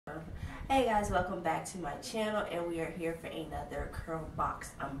Hey guys, welcome back to my channel, and we are here for another Curlbox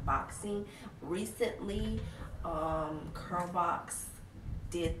unboxing. Recently, Curlbox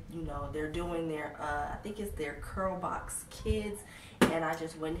did, they're doing their, I think it's their Curlbox Kids, and I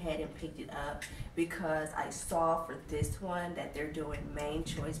just went ahead and picked it up because I saw for this one that they're doing Main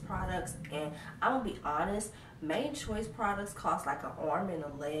Choice products, and I'm gonna be honest, Main Choice products cost like an arm and a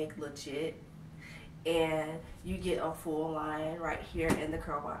leg, legit. And you get a full line right here in the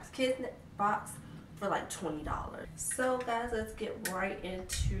Curlbox Kids box for like $20. So guys, let's get right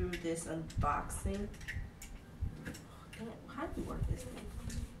into this unboxing. How do you work this thing?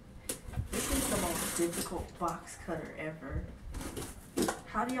 This is the most difficult box cutter ever.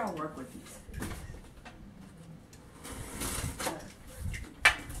 How do y'all work with these things?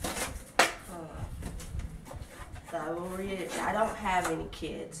 So I will read it. I don't have any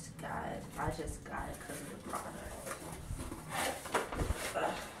kids, guys. I just got it because of the product.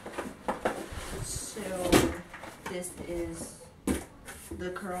 So this is the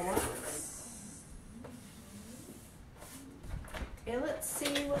Curlbox. And let's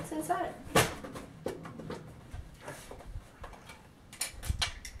see what's inside.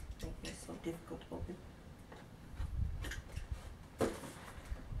 It's so difficult to open.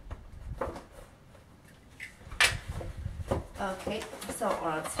 Okay, so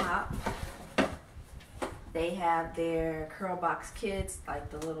on top, they have their Curlbox Kids, like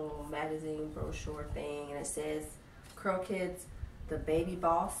the little magazine brochure thing, and it says Curl Kids, the Baby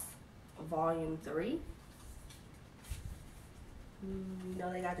Boss, Volume 3.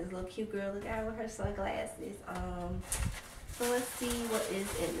 They got this little cute girl, look at her with her sunglasses. So let's see what is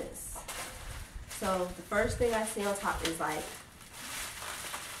in this. So the first thing I see on top is like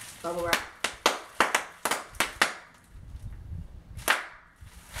bubble wrap.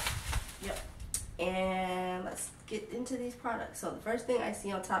 And let's get into these products. So the first thing I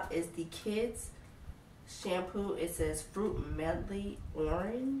see on top is the kids shampoo. It says Fruit Medley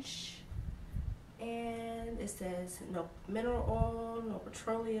Orange, and it says no mineral oil, no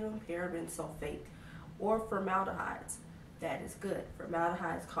petroleum, paraben, sulfate, or formaldehydes. That is good.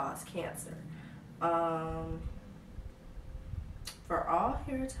 Formaldehydes cause cancer. For all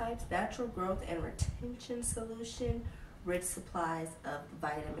hair types, natural growth and retention solution. Rich supplies of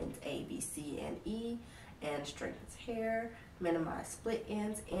vitamins A, B, C, and E, and strengthens hair, minimize split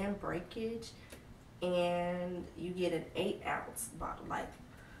ends and breakage. And you get an 8-ounce bottle. Like,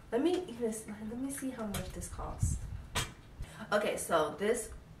 let me see how much this costs. Okay, so this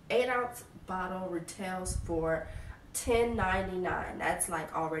 8-ounce bottle retails for $10.99. That's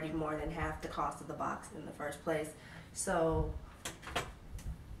like already more than half the cost of the box in the first place. So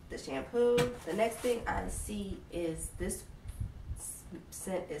the shampoo. The next thing I see is this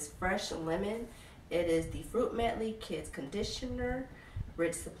scent is Fresh Lemon. It is the Fruit Medley Kids Conditioner,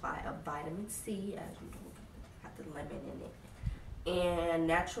 rich supply of vitamin C, as you know, got the lemon in it, and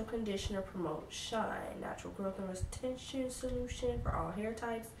natural conditioner promotes shine, natural growth and retention solution for all hair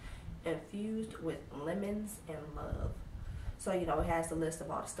types, infused with lemons and love. So it has a list of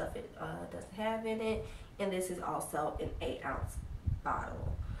all the stuff it doesn't have in it, and this is also an 8-ounce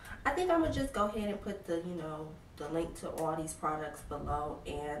bottle. I think I'm gonna just go ahead and put the the link to all these products below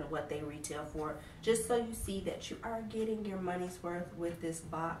and what they retail for, just so you see that you are getting your money's worth with this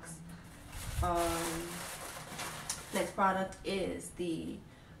box. Next product is the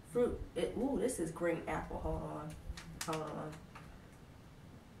fruit. Ooh, this is green apple. Hold on.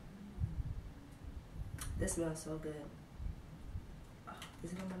 This smells so good. Oh,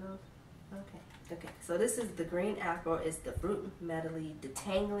 is it on my nose? Okay, so this is the green apple. It's the Fruit Medley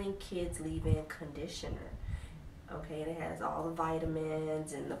Detangling Kids Leave-In Conditioner. Okay, and it has all the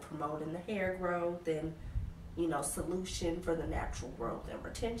vitamins and the promoting the hair growth and solution for the natural growth and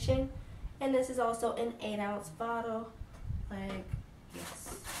retention. And this is also an 8-ounce bottle. Like,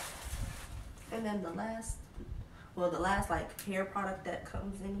 yes. And then the last like hair product that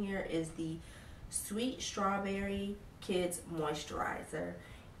comes in here is the Sweet Strawberry Kids Moisturizer.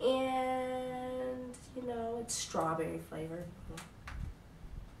 And it's strawberry flavored.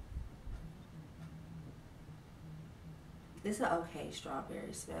 This is an okay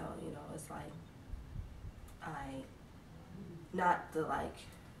strawberry smell. It's like not the like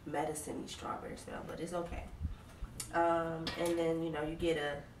medicine-y strawberry smell, but it's okay. And then you get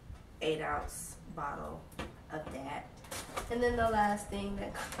a 8-ounce bottle of that. And then the last thing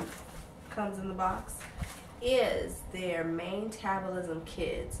that comes in the box is their Metabolism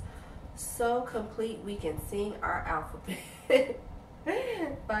Kids. So complete we can sing our alphabet.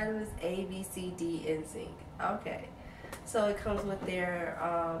 Vitamins A, B, C, D, and zinc. Okay, so it comes with their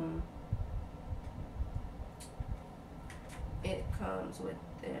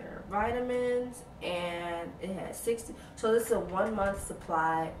their vitamins, and it has 60. So this is a 1 month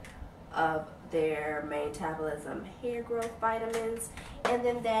supply of their metabolism hair growth vitamins. And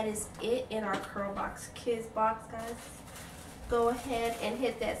then that is it in our Curlbox Kids box, guys. Go ahead and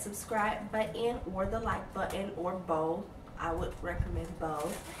hit that subscribe button or the like button, or both. I would recommend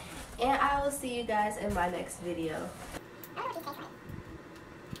both. And I will see you guys in my next video.